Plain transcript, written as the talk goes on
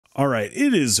All right,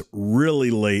 it is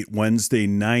really late Wednesday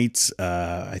night.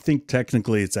 I think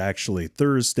technically it's actually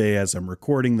Thursday as I'm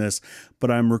recording this,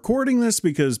 but I'm recording this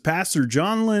because Pastor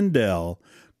John Lindell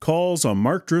calls on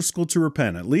Mark Driscoll to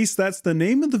repent. At least that's the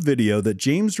name of the video that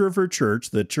James River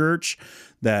Church, the church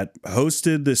that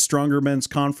hosted the Stronger Men's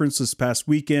Conference this past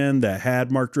weekend, that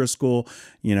had Mark Driscoll,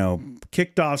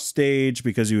 kicked off stage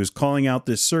because he was calling out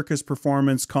this circus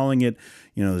performance, calling it,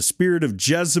 the spirit of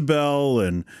Jezebel,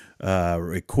 and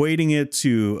equating it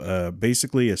to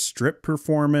basically a strip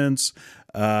performance.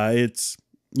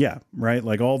 Yeah, right.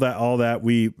 Like all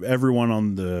that everyone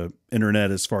on the internet,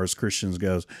 as far as Christians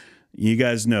goes, you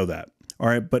guys know that. All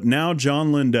right. But now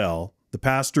John Lindell, the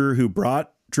pastor who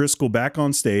brought Driscoll back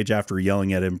on stage after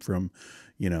yelling at him from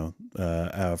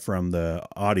the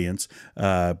audience,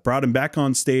 brought him back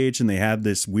on stage, and they had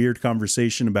this weird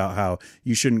conversation about how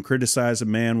you shouldn't criticize a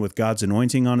man with God's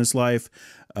anointing on his life.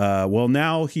 Well,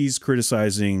 now he's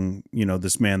criticizing,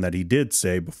 this man that he did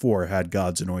say before had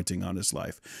God's anointing on his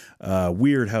life.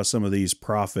 Weird how some of these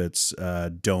prophets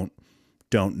don't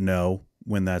know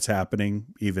when that's happening,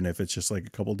 even if it's just like a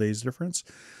couple days difference.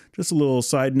 Just a little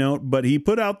side note, but he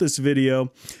put out this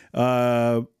video.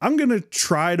 I'm going to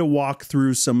try to walk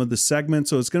through some of the segments,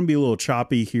 so it's going to be a little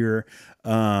choppy here,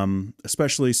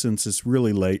 especially since it's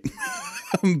really late.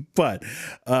 But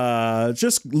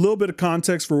just a little bit of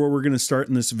context for where we're going to start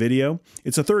in this video.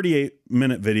 It's a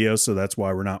 38-minute video, so that's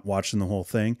why we're not watching the whole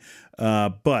thing.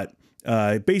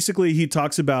 Basically, he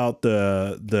talks about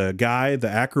the guy, the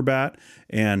acrobat,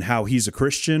 and how he's a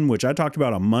Christian, which I talked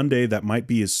about on Monday. That might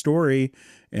be his story.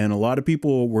 And a lot of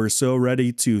people were so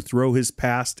ready to throw his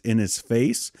past in his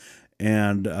face.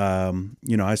 And,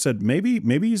 I said, maybe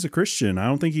he's a Christian. I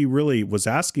don't think he really was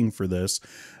asking for this.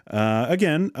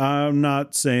 Again, I'm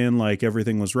not saying like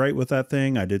everything was right with that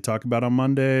thing. I did talk about on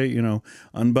Monday,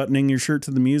 unbuttoning your shirt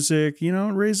to the music, it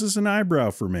raises an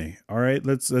eyebrow for me. All right.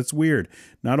 That's weird.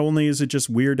 Not only is it just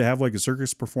weird to have like a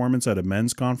circus performance at a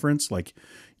men's conference, like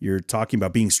you're talking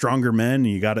about being stronger men and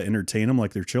you got to entertain them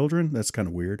like they're children. That's kind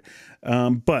of weird.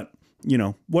 But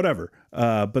whatever.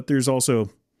 But there's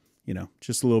also,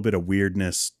 just a little bit of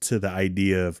weirdness to the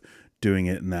idea of doing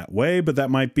it in that way. But that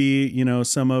might be,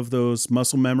 some of those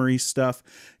muscle memory stuff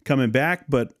coming back.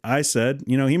 But I said,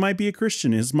 he might be a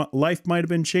Christian. His life might have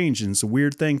been changed. And it's a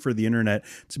weird thing for the internet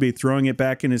to be throwing it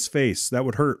back in his face. That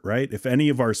would hurt, right? If any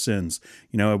of our sins,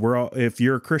 if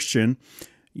you're a Christian,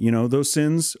 those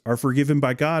sins are forgiven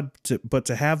by God, but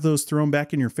to have those thrown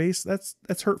back in your face,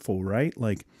 that's hurtful, right?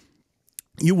 Like,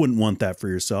 you wouldn't want that for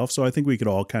yourself. So I think we could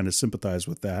all kind of sympathize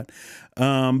with that.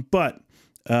 But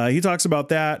he talks about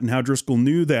that and how Driscoll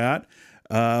knew that.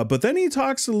 But then he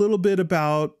talks a little bit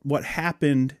about what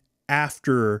happened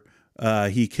after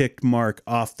he kicked Mark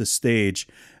off the stage.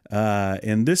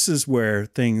 And this is where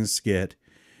things get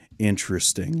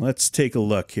interesting. Let's take a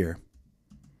look here.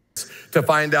 To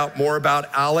find out more about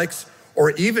Alex,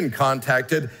 or even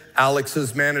contacted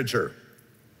Alex's manager.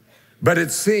 But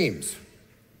it seems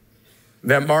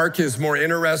that Mark is more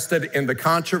interested in the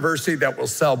controversy that will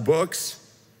sell books,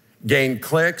 gain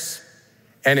clicks,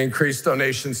 and increase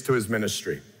donations to his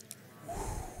ministry.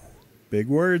 Big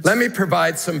words. Let me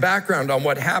provide some background on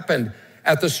what happened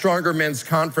at the Stronger Men's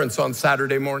Conference on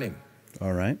Saturday morning.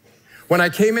 All right. When I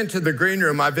came into the green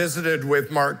room, I visited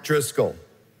with Mark Driscoll.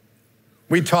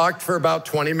 We talked for about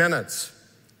 20 minutes.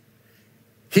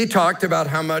 He talked about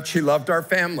how much he loved our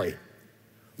family,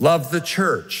 loved the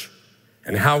church,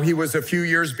 and how he was a few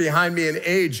years behind me in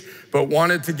age, but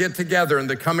wanted to get together in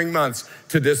the coming months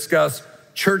to discuss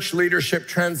church leadership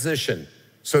transition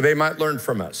so they might learn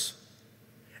from us.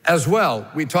 As well,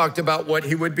 we talked about what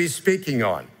he would be speaking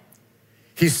on.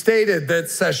 He stated that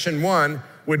session 1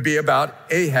 would be about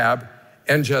Ahab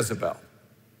and Jezebel.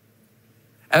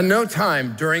 At no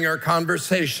time during our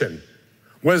conversation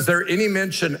was there any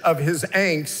mention of his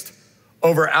angst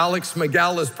over Alex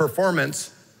Magalla's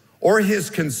performance or his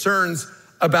concerns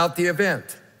about the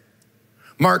event.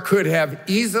 Mark could have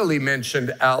easily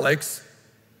mentioned Alex,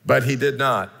 but he did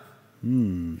not.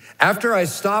 After I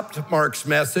stopped Mark's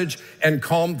message and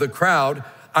calmed the crowd,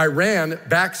 I ran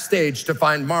backstage to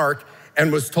find Mark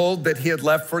and was told that he had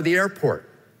left for the airport.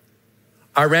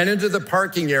 I ran into the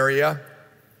parking area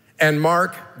and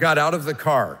Mark got out of the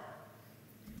car.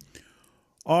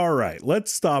 All right,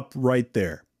 let's stop right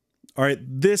there. All right,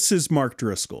 this is Mark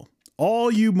Driscoll.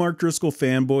 All you Mark Driscoll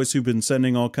fanboys who've been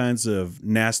sending all kinds of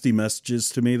nasty messages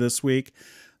to me this week,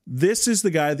 this is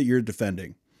the guy that you're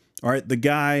defending. All right, the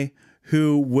guy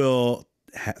who will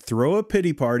throw a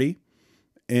pity party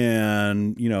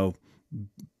and,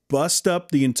 bust up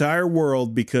the entire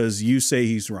world because you say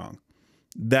he's wrong.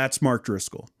 That's Mark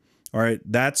Driscoll. All right,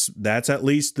 that's at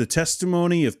least the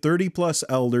testimony of 30 plus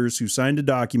elders who signed a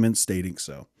document stating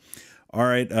so. All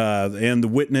right, and the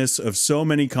witness of so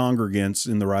many congregants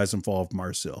in the rise and fall of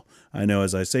Mars Hill. I know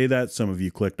as I say that, some of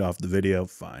you clicked off the video.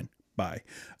 Fine, bye.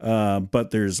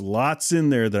 But there's lots in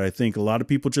there that I think a lot of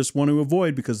people just want to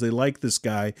avoid because they like this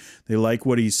guy. They like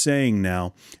what he's saying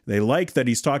now. They like that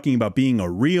he's talking about being a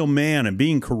real man and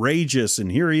being courageous.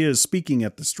 And here he is speaking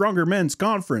at the Stronger Men's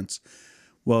Conference.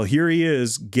 Well, here he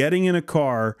is getting in a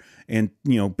car and,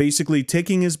 you know, basically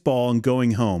taking his ball and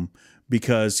going home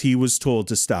because he was told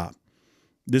to stop.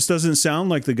 This doesn't sound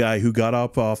like the guy who got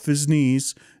up off his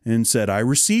knees and said, I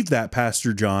received that,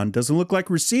 Pastor John. Doesn't look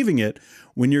like receiving it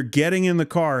when you're getting in the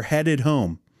car headed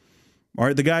home. All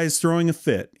right, the guy is throwing a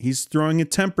fit. He's throwing a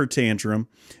temper tantrum,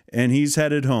 and he's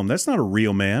headed home. That's not a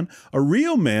real man. A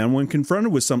real man, when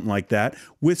confronted with something like that,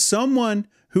 with someone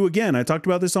who, again, I talked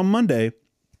about this on Monday,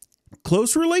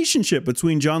 close relationship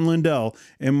between John Lindell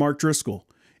and Mark Driscoll.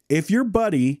 If your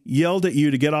buddy yelled at you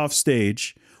to get off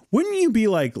stage, wouldn't you be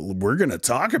like, we're going to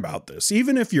talk about this?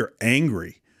 Even if you're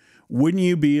angry, wouldn't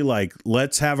you be like,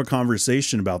 let's have a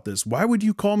conversation about this? Why would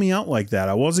you call me out like that?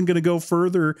 I wasn't going to go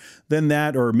further than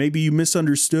that. Or maybe you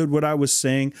misunderstood what I was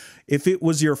saying. If it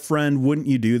was your friend, wouldn't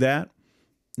you do that?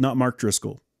 Not Mark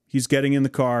Driscoll. He's getting in the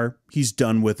car. He's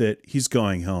done with it. He's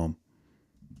going home.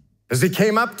 As he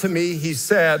came up to me, he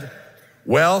said,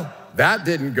 well, that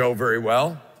didn't go very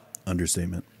well.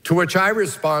 Understatement. To which I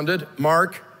responded,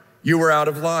 Mark, you were out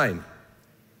of line.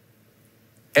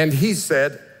 And he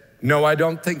said, no, I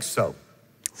don't think so.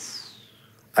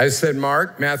 I said,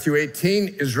 Mark, Matthew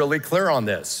 18 is really clear on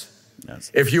this. Yes.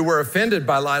 If you were offended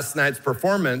by last night's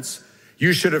performance,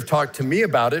 you should have talked to me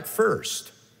about it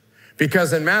first.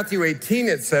 Because in Matthew 18,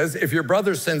 it says, if your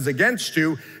brother sins against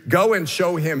you, go and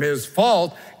show him his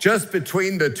fault just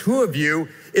between the two of you.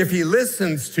 If he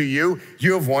listens to you,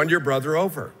 you have won your brother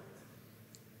over.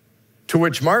 To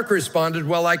which Mark responded,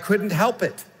 well, I couldn't help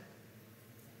it.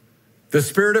 The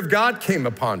Spirit of God came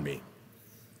upon me.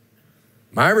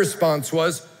 My response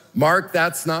was, Mark,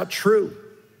 that's not true.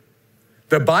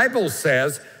 The Bible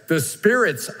says the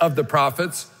spirits of the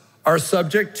prophets are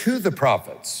subject to the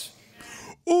prophets.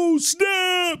 Oh,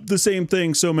 snap! The same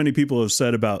thing so many people have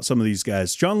said about some of these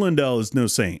guys. John Lindell is no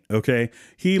saint, okay?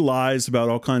 He lies about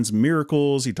all kinds of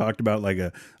miracles. He talked about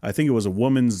I think it was a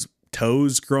woman's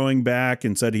toes growing back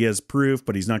and said he has proof,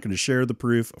 but he's not going to share the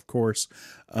proof, of course,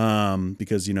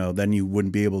 because, you know, then you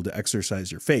wouldn't be able to exercise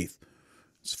your faith.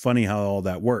 It's funny how all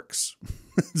that works.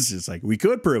 It's just like, we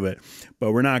could prove it,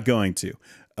 but we're not going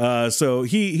to. So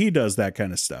he does that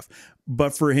kind of stuff.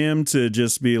 But for him to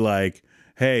just be like,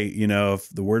 hey, you know, if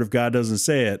the word of God doesn't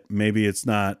say it, maybe it's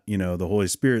not, you know, the Holy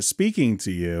Spirit speaking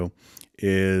to you,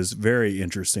 is very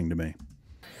interesting to me.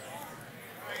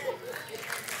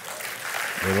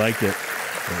 They liked it.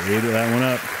 They ate that one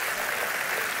up.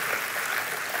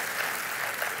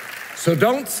 So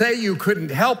don't say you couldn't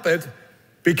help it,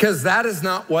 because that is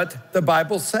not what the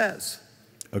Bible says.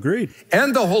 Agreed.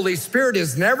 And the Holy Spirit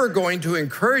is never going to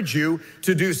encourage you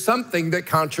to do something that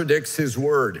contradicts his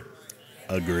word.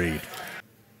 Agreed.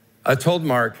 I told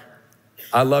Mark,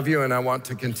 I love you and I want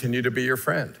to continue to be your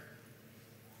friend.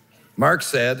 Mark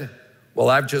said, well,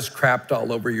 I've just crapped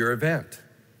all over your event.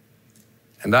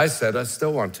 And I said, I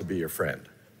still want to be your friend.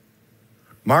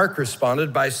 Mark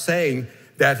responded by saying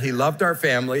that he loved our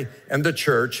family and the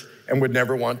church and would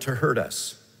never want to hurt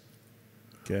us.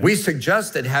 Okay. We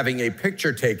suggested having a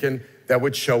picture taken that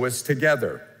would show us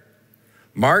together.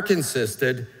 Mark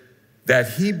insisted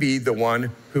that he be the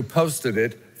one who posted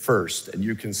it first, and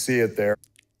you can see it there.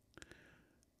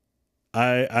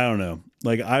 I don't know.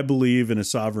 Like, I believe in a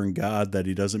sovereign God that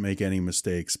he doesn't make any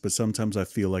mistakes, but sometimes I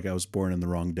feel like I was born in the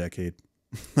wrong decade.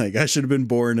 Like, I should have been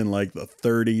born in like the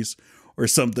 30s or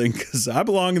something, because I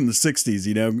belong in the 60s,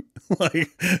 you know. Like,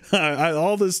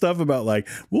 all this stuff about like,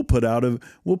 we'll put out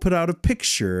a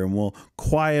picture and we'll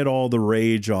quiet all the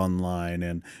rage online,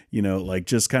 and, you know, like,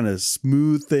 just kind of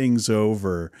smooth things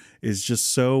over is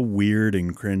just so weird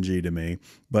and cringy to me.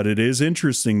 But it is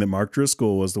interesting that Mark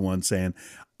Driscoll was the one saying,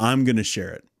 I'm going to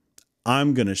share it.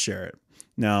 I'm going to share it.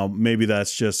 Now, maybe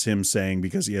that's just him saying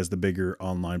because he has the bigger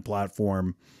online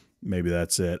platform. Maybe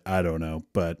that's it. I don't know.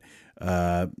 But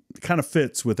it kind of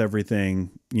fits with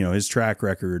everything, you know, his track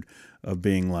record of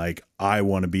being like, I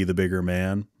want to be the bigger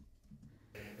man.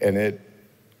 And it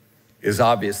is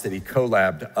obvious that he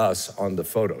collabed us on the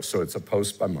photo. So it's a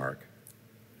post by Mark.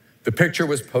 The picture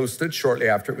was posted shortly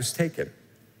after it was taken.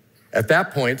 At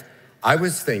that point, I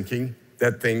was thinking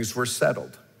that things were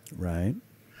settled. Right.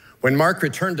 When Mark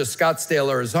returned to Scottsdale,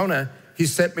 Arizona, he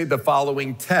sent me the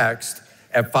following text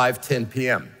at 5:10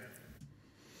 p.m.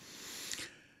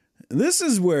 This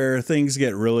is where things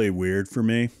get really weird for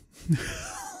me.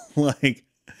 Like,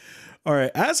 all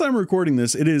right, as I'm recording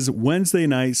this, it is Wednesday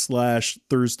night /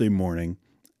 Thursday morning.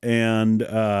 And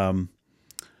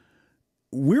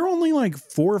we're only like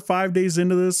 4 or 5 days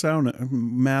into this. I don't know.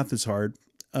 Math is hard.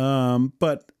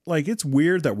 But like, it's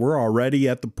weird that we're already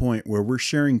at the point where we're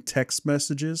sharing text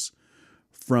messages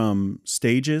from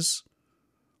stages.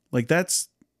 Like, that's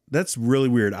really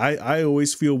weird. I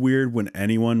always feel weird when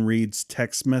anyone reads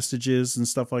text messages and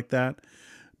stuff like that.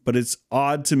 But it's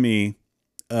odd to me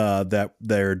that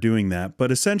they're doing that.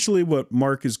 But essentially what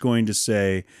Mark is going to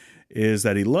say is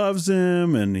that he loves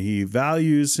him and he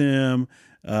values him.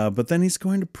 But then he's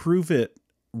going to prove it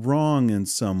wrong in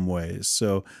some ways.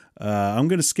 So I'm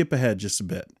going to skip ahead just a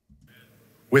bit.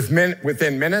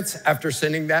 Within minutes after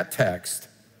sending that text,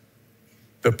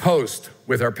 the post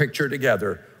with our picture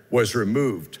together was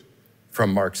removed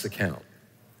from Mark's account.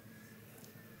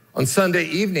 On Sunday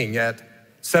evening at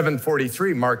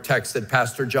 7:43, Mark texted,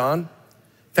 Pastor John,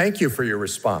 thank you for your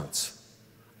response.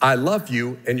 I love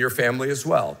you and your family as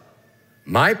well.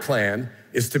 My plan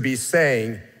is to be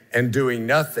saying and doing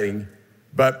nothing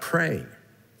but praying.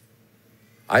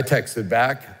 I texted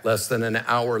back less than an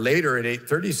hour later at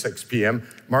 8:36 p.m.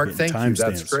 Mark, thank you,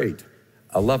 that's great.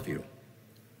 I love you.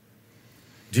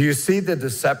 Do you see the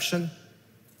deception?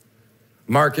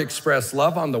 Mark expressed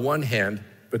love on the one hand,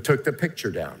 but took the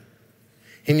picture down.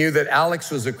 He knew that Alex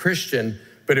was a Christian,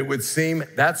 but it would seem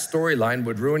that storyline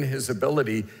would ruin his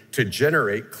ability to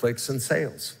generate clicks and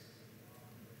sales.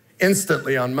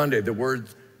 Instantly on Monday, the word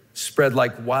spread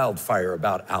like wildfire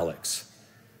about Alex.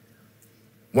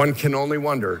 One can only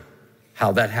wonder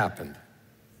how that happened.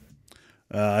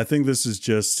 I think this is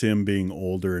just him being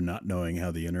older and not knowing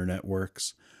how the internet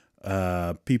works.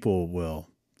 People will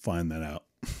find that out.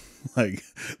 Like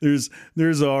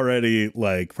there's already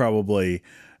like probably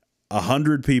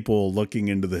 100 people looking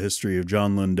into the history of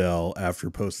John Lindell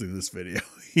after posting this video.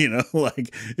 You know,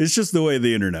 like it's just the way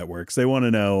the internet works. They want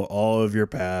to know all of your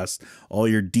past, all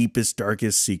your deepest,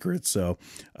 darkest secrets. So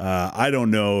I don't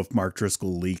know if Mark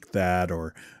Driscoll leaked that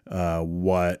or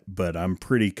what, but I'm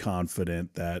pretty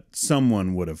confident that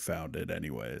someone would have found it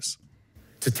anyways.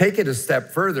 To take it a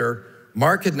step further,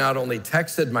 Mark had not only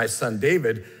texted my son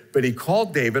David, but he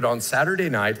called David on Saturday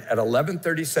night at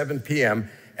 11:37 p.m.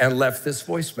 and left this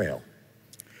voicemail.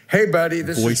 Hey, buddy,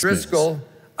 this is Driscoll.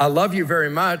 I love you very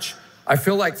much. I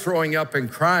feel like throwing up and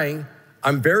crying.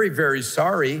 I'm very, very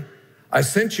sorry. I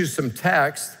sent you some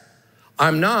text.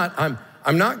 I'm not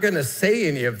going to say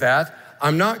any of that.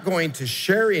 I'm not going to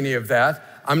share any of that.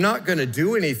 I'm not going to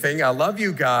do anything. I love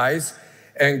you guys,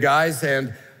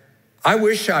 and I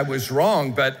wish I was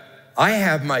wrong, but I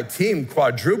have my team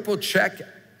quadruple check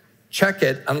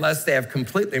it unless they have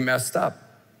completely messed up.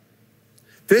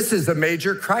 This is a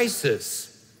major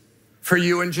crisis for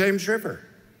you and James River.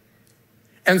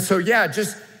 And so, yeah,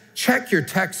 just check your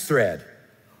text thread.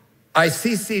 I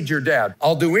CC'd your dad.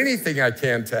 I'll do anything I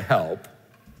can to help.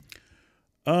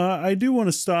 I do want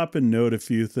to stop and note a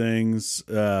few things.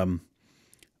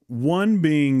 One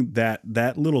being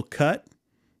that little cut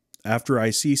after I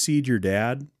CC'd your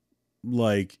dad,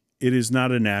 like it is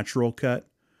not a natural cut,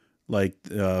 like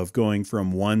of going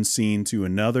from one scene to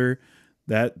another.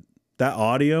 That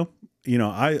audio, you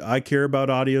know, I care about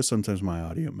audio. Sometimes my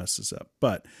audio messes up,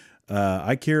 but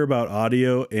I care about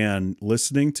audio and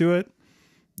listening to it.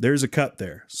 There's a cut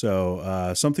there.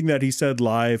 So something that he said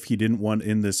live, he didn't want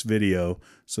in this video.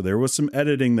 So there was some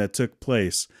editing that took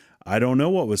place. I don't know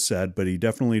what was said, but he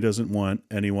definitely doesn't want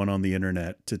anyone on the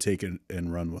internet to take it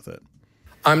and run with it.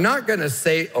 I'm not going to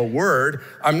say a word.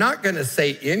 I'm not going to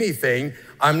say anything.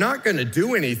 I'm not going to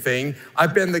do anything.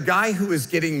 I've been the guy who is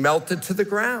getting melted to the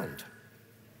ground.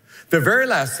 The very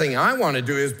last thing I want to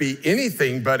do is be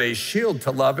anything but a shield to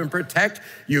love and protect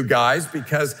you guys,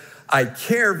 because I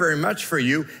care very much for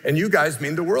you and you guys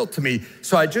mean the world to me.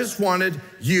 So I just wanted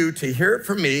you to hear it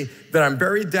from me that I'm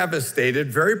very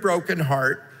devastated, very broken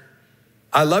heart.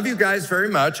 I love you guys very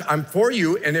much. I'm for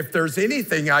you. And if there's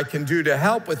anything I can do to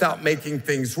help without making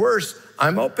things worse,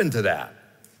 I'm open to that.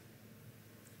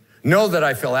 Know that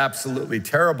I feel absolutely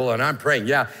terrible and I'm praying.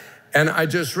 Yeah. And I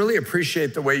just really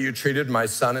appreciate the way you treated my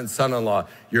son and son-in-law.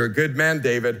 You're a good man,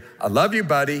 David. I love you,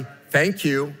 buddy. Thank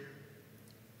you.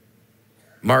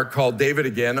 Mark called David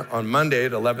again on Monday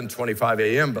at 11:25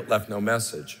 a.m., but left no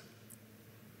message.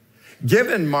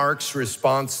 Given Mark's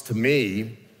response to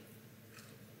me,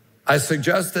 I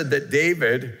suggested that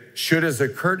David should, as a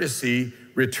courtesy,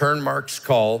 return Mark's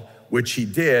call, which he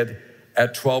did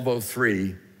at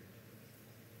 12:03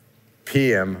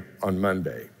 p.m. on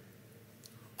Monday.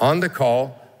 On the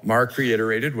call, Mark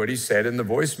reiterated what he said in the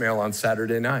voicemail on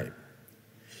Saturday night.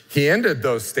 He ended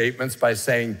those statements by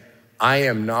saying, I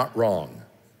am not wrong.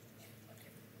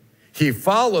 He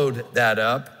followed that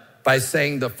up by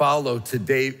saying the following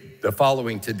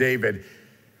to David.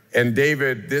 And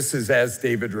David, this is as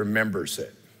David remembers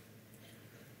it.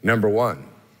 Number one,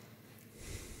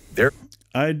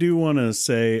 I do want to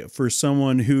say, for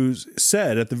someone who's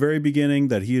said at the very beginning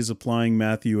that he is applying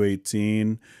Matthew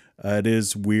 18, it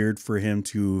is weird for him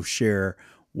to share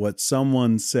what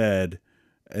someone said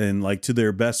and like to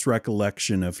their best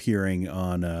recollection of hearing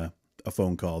on a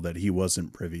phone call that he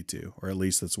wasn't privy to, or at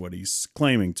least that's what he's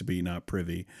claiming to be, not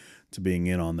privy to being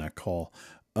in on that call.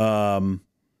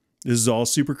 This is all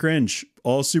super cringe,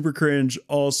 all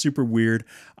super weird.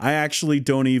 I actually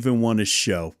don't even want to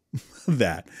show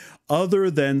that,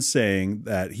 other than saying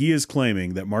that he is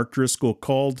claiming that Mark Driscoll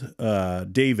called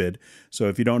David. So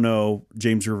if you don't know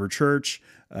James River Church,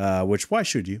 which why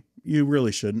should you? You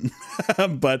really shouldn't.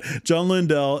 But John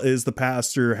Lindell is the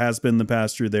pastor, has been the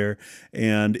pastor there,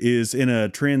 and is in a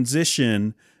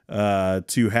transition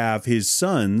to have his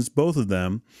sons, both of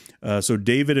them, so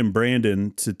David and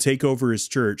Brandon, to take over his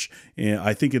church,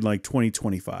 I think in like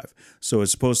 2025. So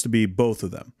it's supposed to be both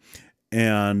of them.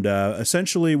 And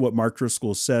essentially what Mark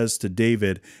Driscoll says to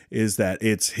David is that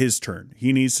it's his turn.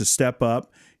 He needs to step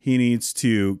up. He needs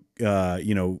to,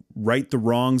 right the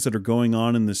wrongs that are going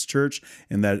on in this church,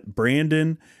 and that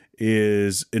Brandon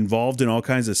is involved in all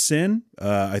kinds of sin.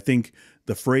 I think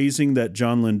the phrasing that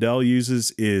John Lindell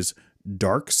uses is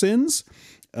dark sins.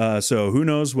 So who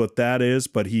knows what that is,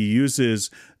 but he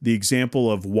uses the example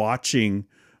of watching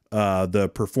the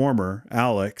performer,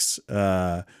 Alex,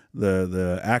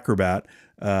 the acrobat,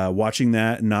 watching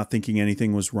that and not thinking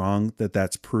anything was wrong,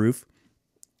 that's proof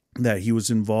that he was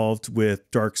involved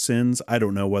with dark sins. I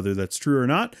don't know whether that's true or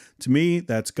not. To me,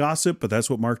 that's gossip, but that's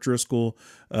what Mark Driscoll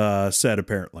said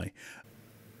apparently.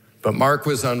 But Mark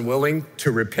was unwilling to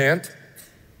repent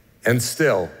and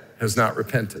still has not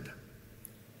repented.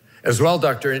 As well,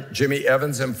 Dr. Jimmy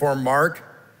Evans informed Mark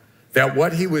that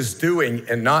what he was doing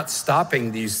and not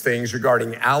stopping these things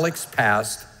regarding Alex's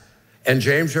past and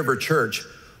James River Church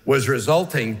was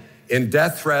resulting in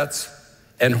death threats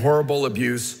and horrible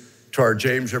abuse to our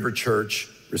James River Church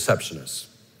receptionists.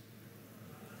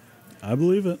 I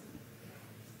believe it.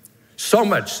 So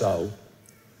much so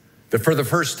that for the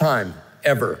first time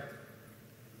ever,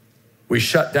 we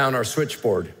shut down our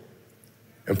switchboard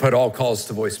and put all calls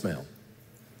to voicemail.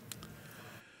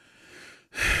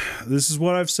 This is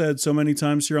what I've said so many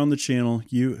times here on the channel.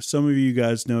 Some of you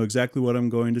guys know exactly what I'm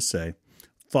going to say.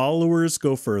 Followers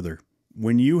go further.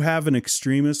 When you have an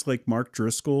extremist like Mark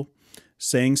Driscoll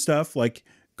saying stuff like,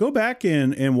 go back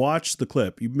and watch the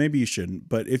clip. Maybe you shouldn't,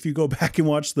 but if you go back and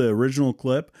watch the original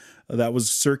clip that was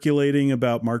circulating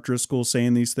about Mark Driscoll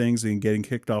saying these things and getting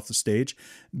kicked off the stage,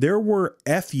 there were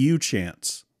FU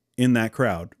chants in that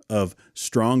crowd of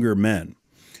stronger men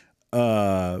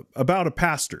about a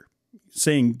pastor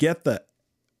saying, get the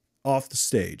off the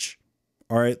stage.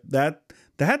 All right.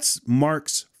 That's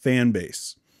Mark's fan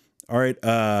base. All right.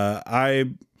 I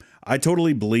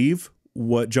totally believe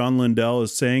what John Lindell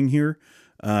is saying here,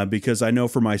 because I know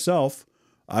for myself,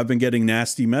 I've been getting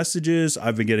nasty messages.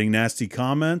 I've been getting nasty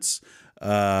comments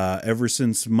ever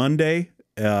since Monday,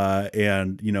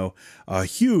 and, a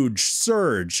huge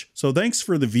surge. So thanks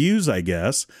for the views, I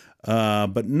guess.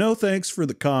 But no thanks for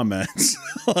the comments.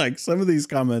 Like, some of these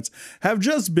comments have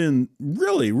just been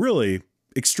really, really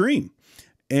extreme.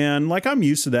 And like, I'm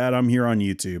used to that. I'm here on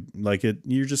YouTube. Like,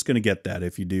 you're just going to get that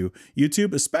if you do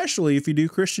YouTube, especially if you do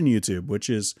Christian YouTube, which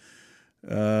is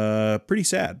pretty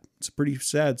sad. It's a pretty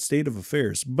sad state of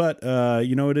affairs, but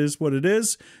it is what it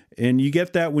is. And you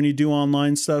get that when you do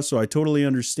online stuff. So I totally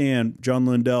understand John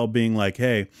Lindell being like,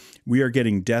 hey, we are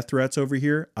getting death threats over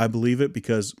here. I believe it,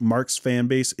 because Mark's fan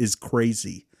base is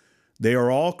crazy. They are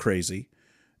all crazy,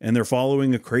 and they're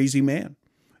following a crazy man,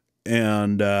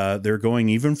 and they're going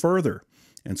even further.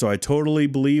 And so I totally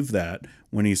believe that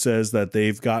when he says that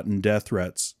they've gotten death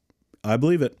threats. I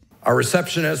believe it. Our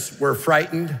receptionists were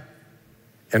frightened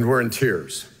and were in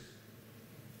tears.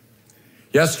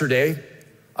 Yesterday,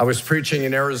 I was preaching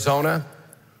in Arizona,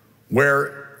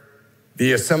 where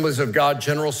the Assemblies of God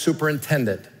General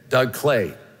Superintendent, Doug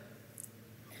Clay,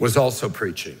 was also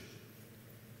preaching.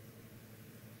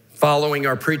 Following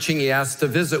our preaching, he asked to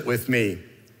visit with me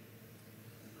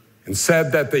and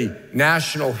said that the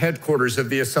national headquarters of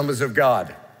the Assemblies of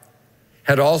God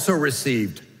had also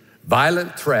received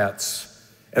violent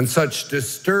threats and such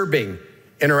disturbing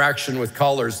interaction with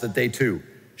callers that they too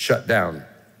shut down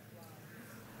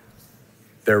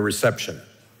their reception.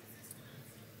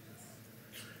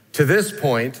 To this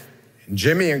point,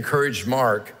 Jimmy encouraged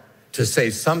Mark to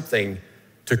say something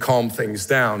to calm things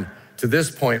down. To this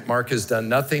point, Mark has done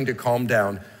nothing to calm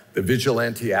down the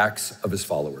vigilante acts of his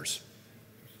followers.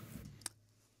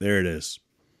 There it is.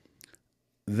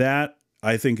 That,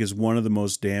 I think, is one of the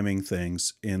most damning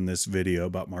things in this video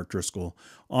about Mark Driscoll.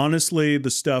 Honestly, the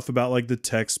stuff about like the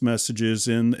text messages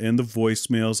and the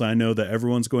voicemails, I know that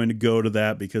everyone's going to go to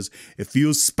that because it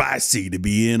feels spicy to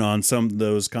be in on some of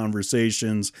those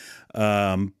conversations.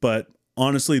 But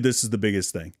honestly, this is the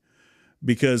biggest thing,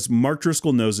 because Mark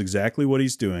Driscoll knows exactly what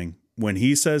he's doing. When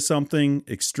he says something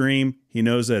extreme, he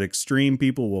knows that extreme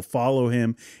people will follow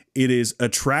him. It is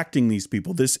attracting these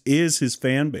people. This is his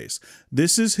fan base.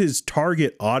 This is his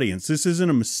target audience. This isn't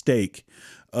a mistake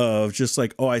of just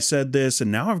like, oh, I said this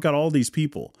and now I've got all these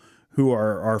people who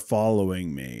are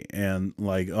following me. And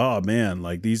like, oh man,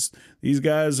 like these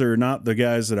guys are not the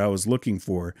guys that I was looking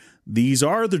for. These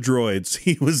are the droids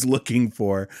he was looking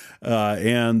for.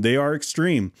 And they are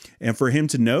extreme. And for him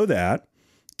to know that,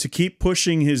 to keep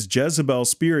pushing his Jezebel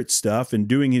spirit stuff and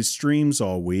doing his streams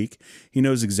all week, he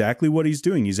knows exactly what he's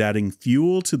doing. He's adding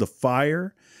fuel to the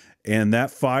fire, and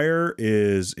that fire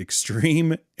is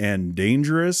extreme and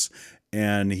dangerous,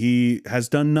 and he has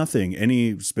done nothing. And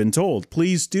he's been told,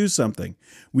 please do something.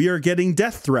 We are getting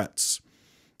death threats.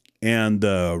 And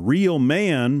the real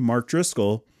man, Mark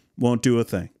Driscoll, won't do a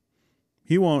thing.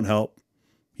 He won't help.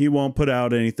 He won't put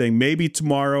out anything. Maybe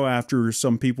tomorrow, after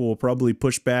some people will probably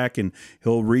push back and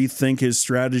he'll rethink his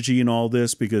strategy and all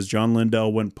this because John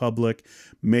Lindell went public.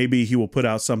 Maybe he will put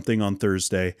out something on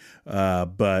Thursday,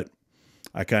 but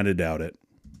I kind of doubt it.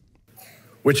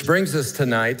 Which brings us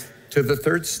tonight to the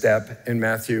third step in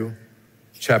Matthew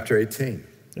chapter 18.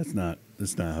 That's not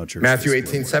how church. Matthew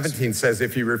 18:17 says,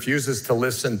 if he refuses to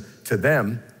listen to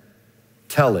them,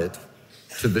 tell it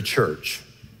to the church.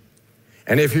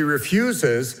 And if he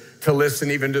refuses to listen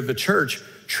even to the church,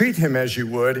 treat him as you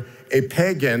would a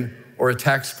pagan or a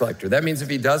tax collector. That means if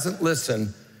he doesn't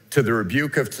listen to the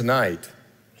rebuke of tonight,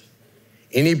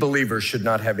 any believer should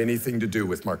not have anything to do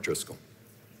with Mark Driscoll.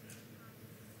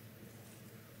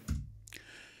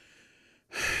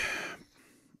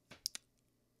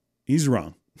 He's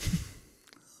wrong.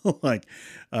 Like,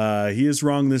 he is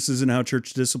wrong. This isn't how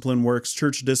church discipline works.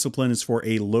 Church discipline is for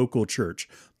a local church.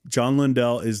 John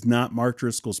Lindell is not Mark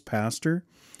Driscoll's pastor.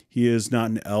 He is not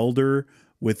an elder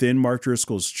within Mark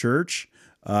Driscoll's church.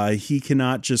 He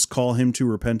cannot just call him to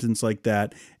repentance like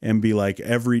that and be like,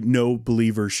 no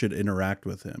believer should interact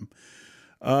with him.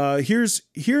 Here's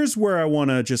where I want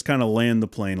to just kind of land the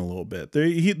plane a little bit.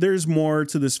 There's more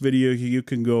to this video. You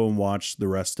can go and watch the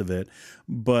rest of it.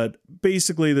 But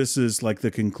basically, this is like the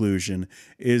conclusion,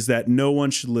 is that no one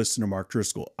should listen to Mark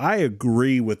Driscoll. I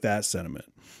agree with that sentiment.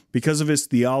 Because of his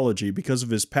theology, because of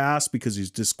his past, because he's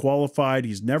disqualified,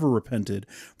 he's never repented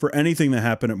for anything that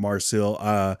happened at Mars Hill.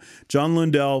 John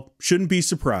Lindell shouldn't be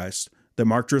surprised that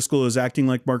Mark Driscoll is acting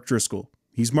like Mark Driscoll.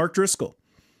 He's Mark Driscoll.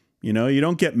 You know, you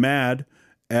don't get mad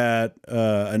at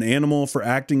an animal for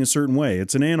acting a certain way.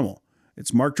 It's an animal.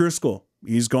 It's Mark Driscoll.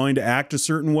 He's going to act a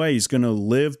certain way. He's going to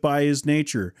live by his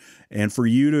nature. And for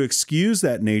you to excuse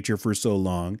that nature for so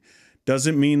long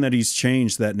doesn't mean that he's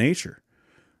changed that nature.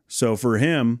 So for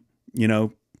him, you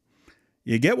know,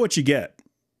 you get what you get.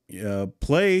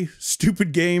 Play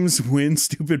stupid games, win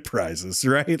stupid prizes,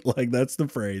 right? Like that's the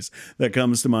phrase that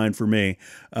comes to mind for me.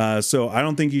 So I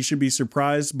don't think he should be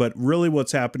surprised, but really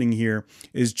what's happening here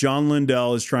is John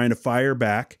Lindell is trying to fire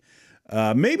back,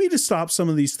 maybe to stop some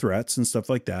of these threats and stuff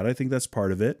like that. I think that's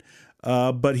part of it.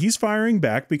 But he's firing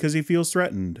back because he feels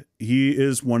threatened. He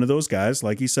is one of those guys,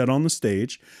 like he said on the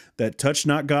stage, that touch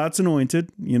not God's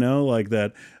anointed, you know, like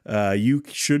that you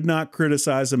should not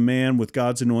criticize a man with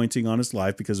God's anointing on his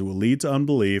life because it will lead to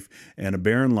unbelief and a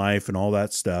barren life and all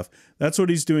that stuff. That's what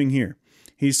he's doing here.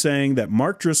 He's saying that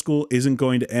Mark Driscoll isn't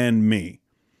going to end me.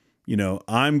 You know,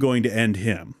 I'm going to end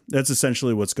him. That's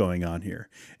essentially what's going on here.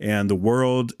 And the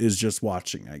world is just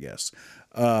watching, I guess.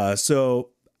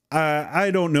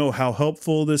 I don't know how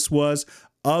helpful this was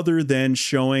other than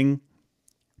showing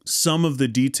some of the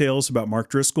details about Mark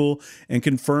Driscoll and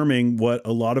confirming what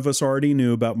a lot of us already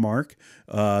knew about Mark,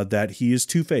 that he is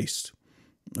two-faced.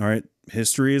 All right.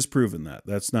 History has proven that.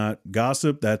 That's not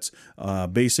gossip. That's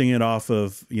basing it off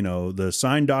of, you know, the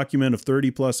signed document of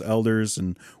 30 plus elders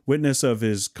and witness of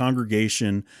his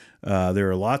congregation. There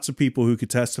are lots of people who could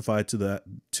testify to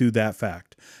that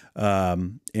fact.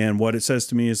 And what it says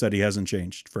to me is that he hasn't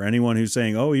changed. For anyone who's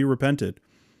saying, oh, he repented,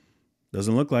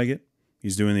 doesn't look like it.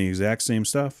 He's doing the exact same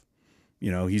stuff.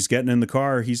 You know, he's getting in the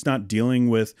car. He's not dealing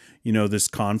with, you know, this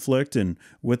conflict and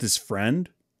with his friend.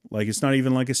 Like, it's not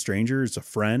even like a stranger. It's a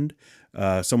friend,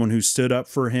 someone who stood up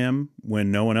for him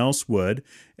when no one else would.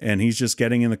 And he's just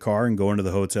getting in the car and going to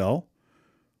the hotel.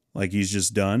 Like he's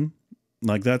just done.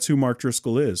 Like that's who Mark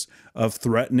Driscoll is, of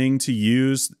threatening to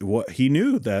use what he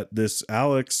knew that this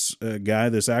Alex guy,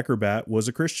 this acrobat, was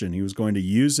a Christian. He was going to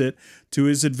use it to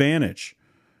his advantage.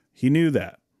 He knew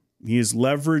that. He is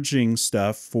leveraging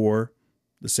stuff for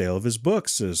the sale of his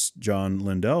books, as John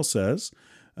Lindell says,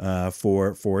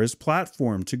 for his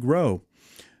platform to grow.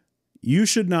 You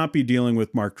should not be dealing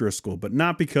with Mark Driscoll, but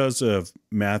not because of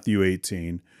Matthew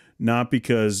 18, not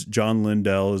because John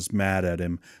Lindell is mad at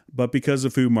him, but because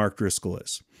of who Mark Driscoll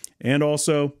is. And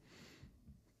also,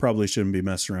 probably shouldn't be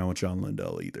messing around with John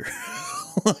Lindell either.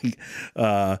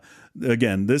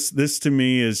 Again, this to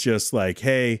me is just like,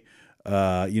 hey,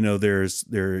 you know,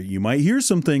 you might hear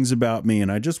some things about me,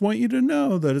 and I just want you to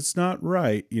know that it's not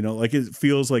right. You know, like it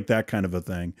feels like that kind of a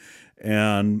thing.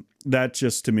 And that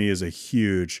just to me is a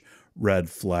huge red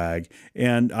flag.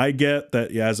 And I get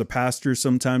that as a pastor,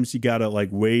 sometimes you got to like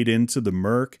wade into the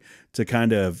murk to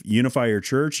kind of unify your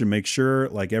church and make sure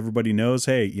like everybody knows,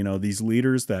 hey, you know, these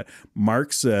leaders that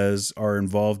Mark says are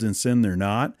involved in sin, they're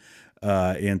not,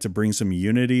 and to bring some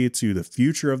unity to the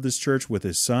future of this church with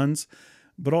his sons.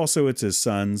 But also it's his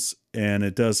sons, and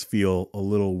it does feel a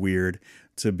little weird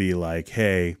to be like,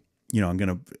 hey, you know, I'm going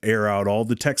to air out all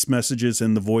the text messages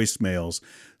and the voicemails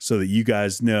so that you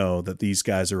guys know that these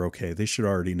guys are okay. They should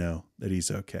already know that he's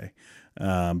okay.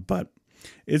 But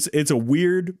it's a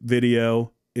weird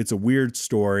video. It's a weird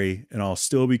story, and I'll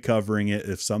still be covering it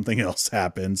if something else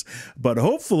happens. But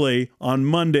hopefully on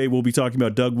Monday, we'll be talking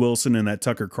about Doug Wilson and that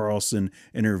Tucker Carlson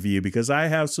interview, because I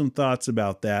have some thoughts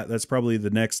about that. That's probably the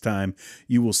next time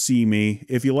you will see me.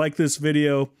 If you like this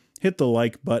video, hit the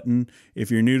like button.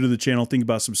 If you're new to the channel, think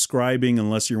about subscribing,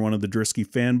 unless you're one of the Driscoll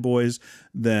fanboys.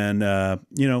 Then,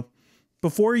 you know,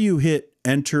 before you hit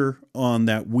enter on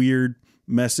that weird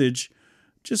message,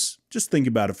 just think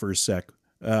about it for a sec.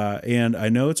 And I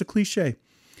know it's a cliche,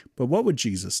 but what would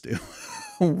Jesus do?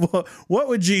 What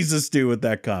would Jesus do with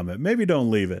that comment? Maybe don't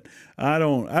leave it. I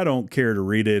don't care to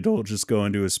read it. It'll just go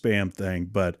into a spam thing,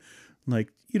 but like,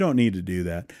 you don't need to do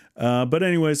that. But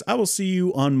anyways, I will see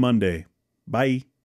you on Monday. Bye.